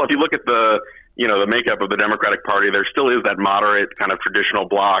still, if you look at the makeup of the Democratic Party, there still is that moderate kind of traditional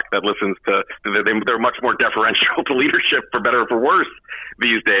bloc that listens to, they're much more deferential to leadership, for better or for worse,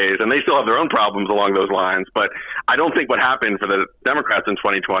 these days. And they still have their own problems along those lines. But I don't think what happened for the Democrats in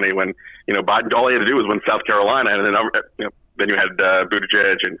 2020 when, Biden, all he had to do was win South Carolina, and then you had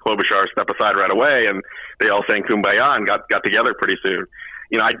Buttigieg and Klobuchar step aside right away, and they all sang Kumbaya and got together pretty soon.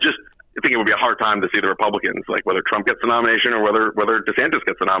 I think it would be a hard time to see the Republicans, like whether Trump gets the nomination or whether DeSantis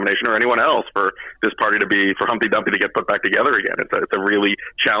gets the nomination or anyone else, for this party for Humpty Dumpty to get put back together again. It's a really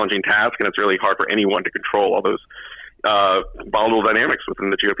challenging task, and it's really hard for anyone to control all those volatile dynamics within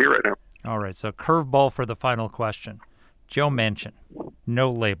the GOP right now. All right, so curveball for the final question. Joe Manchin,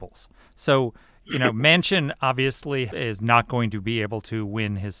 no labels. So, Manchin obviously is not going to be able to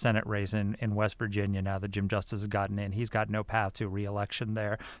win his Senate race in West Virginia now that Jim Justice has gotten in. He's got no path to re-election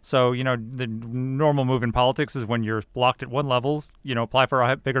there. So, the normal move in politics is when you're blocked at one level, apply for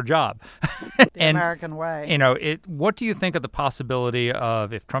a bigger job. The American way. What do you think of the possibility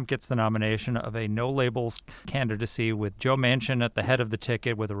of, if Trump gets the nomination, of a no-labels candidacy with Joe Manchin at the head of the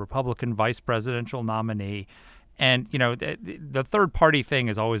ticket with a Republican vice presidential nominee? And, the third party thing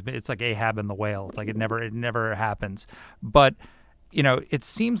has always been, it's like Ahab and the whale. It's like it never happens. But, it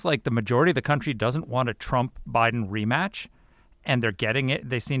seems like the majority of the country doesn't want a Trump-Biden rematch, and they're getting it.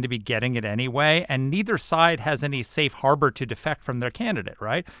 They seem to be getting it anyway. And neither side has any safe harbor to defect from their candidate,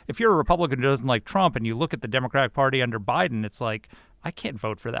 right? If you're a Republican who doesn't like Trump and you look at the Democratic Party under Biden, it's like, I can't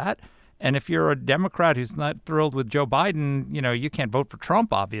vote for that. And if you're a Democrat who's not thrilled with Joe Biden, you can't vote for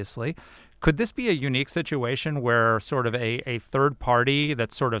Trump, obviously. Could this be a unique situation where sort of a third party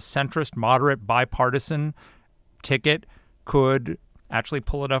that's sort of centrist, moderate, bipartisan ticket could actually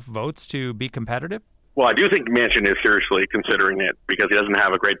pull enough votes to be competitive? Well, I do think Manchin is seriously considering it because he doesn't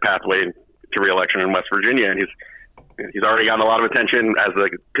have a great pathway to re-election in West Virginia, and he's already gotten a lot of attention as the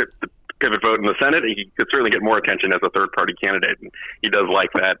pivot vote in the Senate. He could certainly get more attention as a third-party candidate, and he does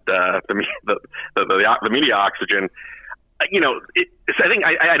like that the media oxygen.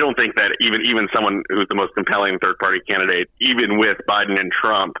 I don't think that even someone who's the most compelling third-party candidate, even with Biden and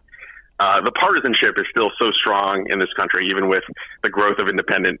Trump, the partisanship is still so strong in this country, even with the growth of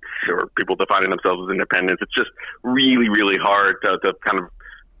independent or people defining themselves as independents. It's just really, really hard to kind of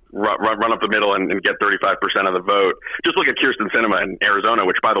run up the middle and get 35% of the vote. Just look at Kyrsten Sinema in Arizona,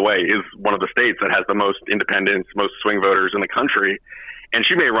 which, by the way, is one of the states that has the most independents, most swing voters in the country. And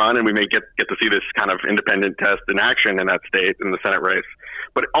she may run, and we may get to see this kind of independent test in action in that state in the Senate race.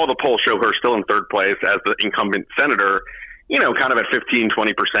 But all the polls show her still in third place as the incumbent senator, kind of at 15,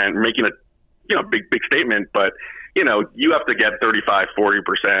 20%, making a, big statement. But, you have to get 35,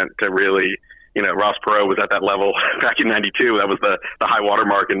 40% to really, Ross Perot was at that level back in 92. That was the high water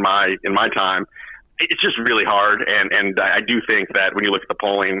mark in my time. It's just really hard. And I do think that when you look at the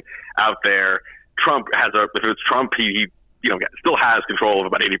polling out there, if it's Trump, he still has control of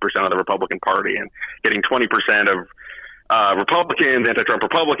about 80% of the Republican Party, and getting 20% of Republicans, anti-Trump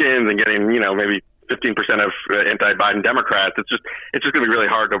Republicans, and getting, maybe 15% of anti-Biden Democrats, it's just going to be really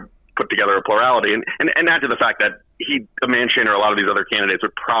hard to put together a plurality. And add to the fact that Manchin or a lot of these other candidates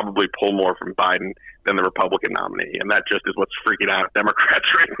would probably pull more from Biden than the Republican nominee. And that just is what's freaking out Democrats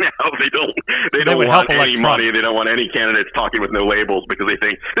right now. They don't want any money. They don't want any candidates talking with no labels, because they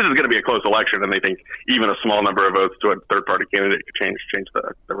think this is going to be a close election, and they think even a small number of votes to a third-party candidate could change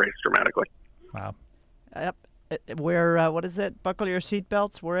the race dramatically. Wow. Yep. We're, what is it? Buckle your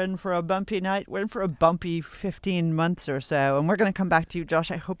seatbelts. We're in for a bumpy night. We're in for a bumpy 15 months or so. And we're going to come back to you,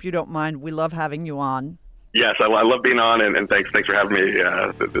 Josh. I hope you don't mind. We love having you on. Yes, I love being on, and thanks for having me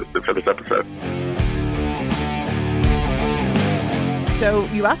for this episode. So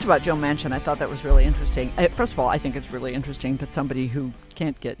you asked about Joe Manchin. I thought that was really interesting. First of all, I think it's really interesting that somebody who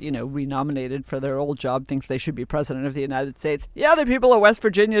can't get, renominated for their old job thinks they should be president of the United States. Yeah, the people of West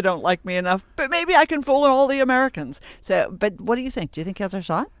Virginia don't like me enough, but maybe I can fool all the Americans. So, but what do you think? Do you think he has a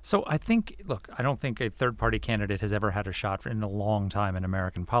shot? So I don't think a third-party candidate has ever had a shot in a long time in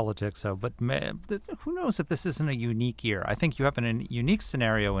American politics. But who knows if this isn't a unique year? I think you have a unique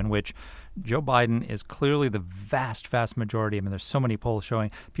scenario in which Joe Biden is clearly the vast, vast majority. I mean, there's so many polls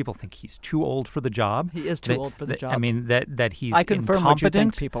showing people think he's too old for the job. He is too old for the job. I mean, that he's I confirm incompetent. What you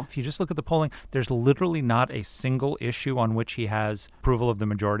think, people. If you just look at the polling, there's literally not a single issue on which he has approval of the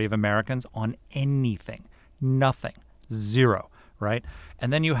majority of Americans on anything. Nothing. Zero. Right.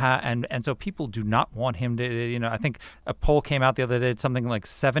 And then you have and so people do not want him to, I think a poll came out the other day, something like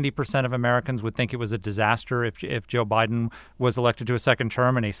 70% of Americans would think it was a disaster if Joe Biden was elected to a second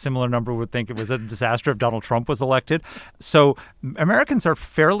term, and a similar number would think it was a disaster if Donald Trump was elected. So Americans are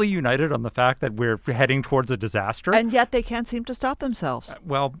fairly united on the fact that we're heading towards a disaster. And yet they can't seem to stop themselves.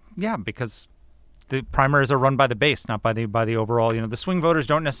 Well, yeah, because the primaries are run by the base, not by the overall. The swing voters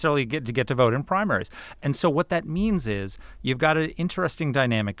don't necessarily get to vote in primaries. And so what that means is you've got an interesting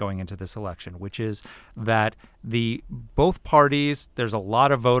dynamic going into this election, which is that both parties, there's a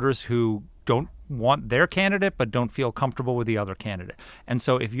lot of voters who don't want their candidate but don't feel comfortable with the other candidate. And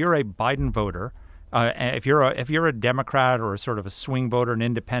so if you're a Biden voter, if you're a Democrat or a sort of a swing voter, an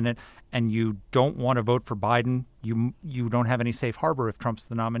independent, and you don't want to vote for Biden, you don't have any safe harbor if Trump's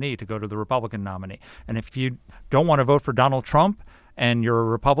the nominee to go to the Republican nominee. And if you don't want to vote for Donald Trump and you're a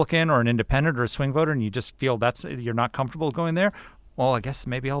Republican or an independent or a swing voter and you just feel you're not comfortable going there, well, I guess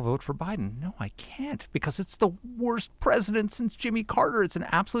maybe I'll vote for Biden. No, I can't, because it's the worst president since Jimmy Carter. It's an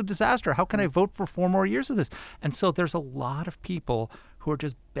absolute disaster. How can I vote for 4 more years of this? And so there's a lot of people who are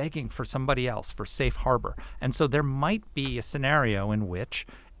just begging for somebody else, for safe harbor. And so there might be a scenario in which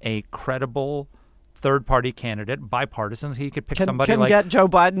a credible third-party candidate, bipartisan, he could pick somebody like... Can get Joe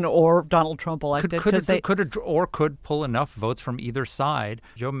Biden or Donald Trump elected. Could pull enough votes from either side.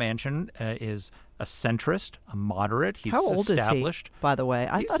 Joe Manchin is a centrist, a moderate. He's How old established. Is he, by the way?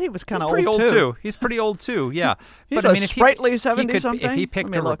 I thought he was kind of old, old too. He's pretty old too. Yeah. He's but a sprightly 70-something. If he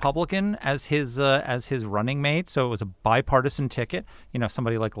picked a Republican as his running mate, so it was a bipartisan ticket,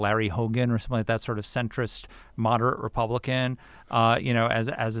 somebody like Larry Hogan or something like that, sort of centrist, moderate Republican,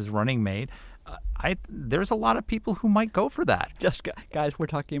 as his running mate. There's a lot of people who might go for that. Just guys, we're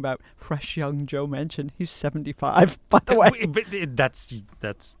talking about fresh young Joe Manchin. He's 75, by the way. That's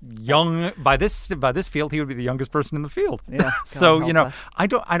young by this field. He would be the youngest person in the field. Yeah. So I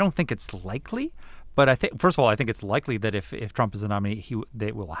don't think it's likely, but I think first of all I think it's likely that if Trump is the nominee,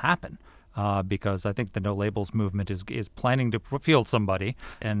 that will happen. Because I think the No Labels movement is planning to field somebody.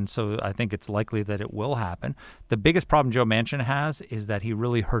 And so I think it's likely that it will happen. The biggest problem Joe Manchin has is that he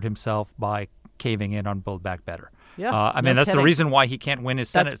really hurt himself by caving in on Build Back Better. Yeah, that's the reason why he can't win his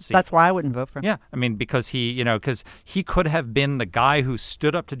Senate seat. That's why I wouldn't vote for him. Yeah, I mean, because he could have been the guy who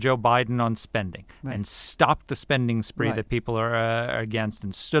stood up to Joe Biden on spending and stopped the spending spree that people are against,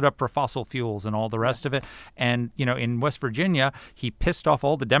 and stood up for fossil fuels and all the rest of it. And in West Virginia, he pissed off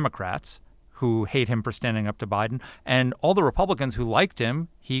all the Democrats who hate him for standing up to Biden. And all the Republicans who liked him,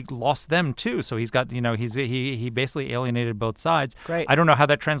 he lost them too. So he's got, he basically alienated both sides. Great. I don't know how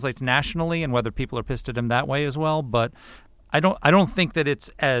that translates nationally and whether people are pissed at him that way as well. But I don't think that it's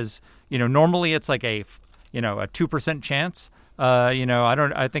as, normally it's like a 2% chance.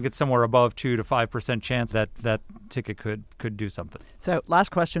 I think it's somewhere above 2 to 5% chance that ticket could do something. So last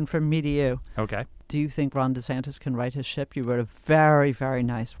question from me to you. Okay. Do you think Ron DeSantis can right his ship? You wrote a very, very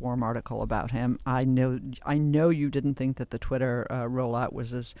nice warm article about him. I know you didn't think that the Twitter rollout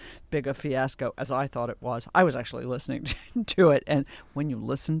was as big a fiasco as I thought it was. I was actually listening to it, and when you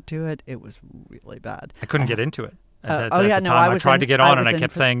listened to it, it was really bad. I couldn't get into it. I tried to get on, and I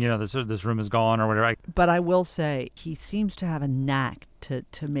kept saying, this room is gone or whatever. But I will say he seems to have a knack to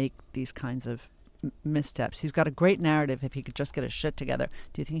make these kinds of missteps. He's got a great narrative if he could just get his shit together.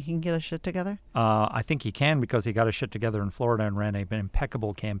 Do you think he can get his shit together? I think he can, because he got his shit together in Florida and ran an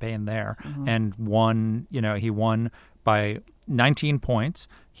impeccable campaign there and won. He won by 19 points.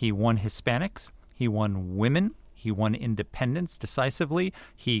 He won Hispanics. He won women. He won independents decisively.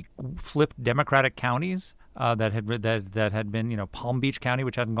 He flipped Democratic counties that had been, Palm Beach County,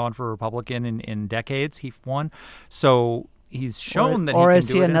 which hadn't gone for a Republican in decades. He won. So he's shown that he can do it in Florida. Or is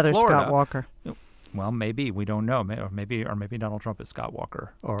he another Scott Walker? Well, maybe. We don't know. Or maybe Donald Trump is Scott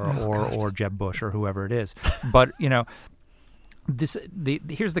Walker or Jeb Bush or whoever it is. But, here's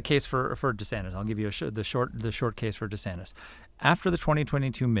the case for DeSantis. I'll give you the short case for DeSantis. After the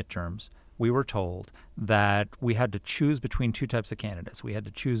 2022 midterms, we were told that we had to choose between two types of candidates. We had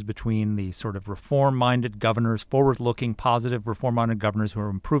to choose between the sort of reform-minded governors, forward-looking, positive reform-minded governors who are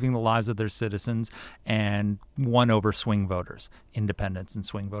improving the lives of their citizens, and one over swing voters, independents and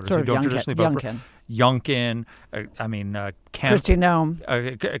swing voters who don't traditionally vote for Youngkin. Kemp, Kristi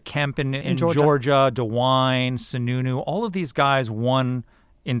Noem, Kemp in Georgia, DeWine, Sununu. All of these guys won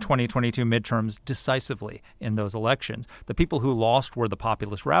in 2022 midterms decisively in those elections. The people who lost were the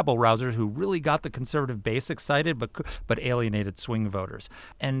populist rabble-rousers who really got the conservative base excited but alienated swing voters.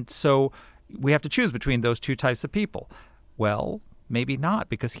 And so we have to choose between those two types of people. Well, maybe not,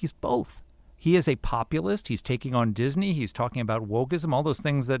 because he's both. He is a populist. He's taking on Disney. He's talking about wokeism, all those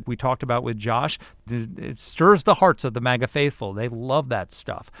things that we talked about with Josh. It stirs the hearts of the MAGA faithful. They love that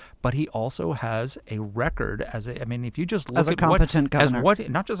stuff. But he also has a record if you just look as a at competent governor.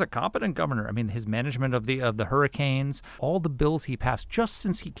 Not just a competent governor. His management of the hurricanes, all the bills he passed just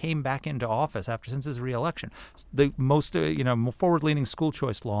since he came back into office since his reelection. The most forward-leaning school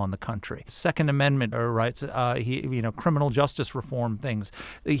choice law in the country, Second Amendment rights, criminal justice reform things.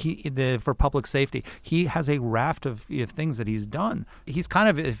 For public safety, he has a raft of things that he's done. He's kind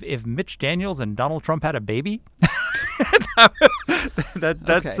of if Mitch Daniels and Donald Trump had a baby.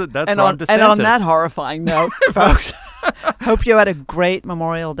 That's Ron DeSantis. And on that horrifying note, folks, hope you had a great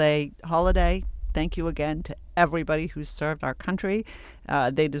Memorial Day holiday. Thank you again to everybody who's served our country.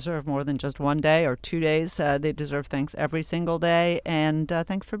 They deserve more than just one day or 2 days. They deserve thanks every single day. And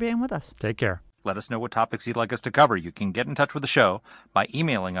thanks for being with us. Take care. Let us know what topics you'd like us to cover. You can get in touch with the show by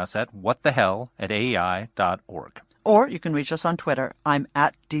emailing us at whatthehell@aei.org. Or you can reach us on Twitter. I'm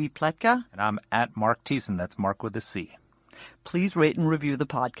at @dpletka. And I'm at Mark Thiessen. That's Mark with a C. Please rate and review the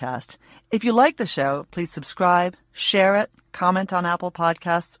podcast. If you like the show, please subscribe, share it, comment on Apple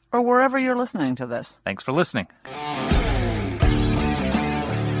Podcasts, or wherever you're listening to this. Thanks for listening.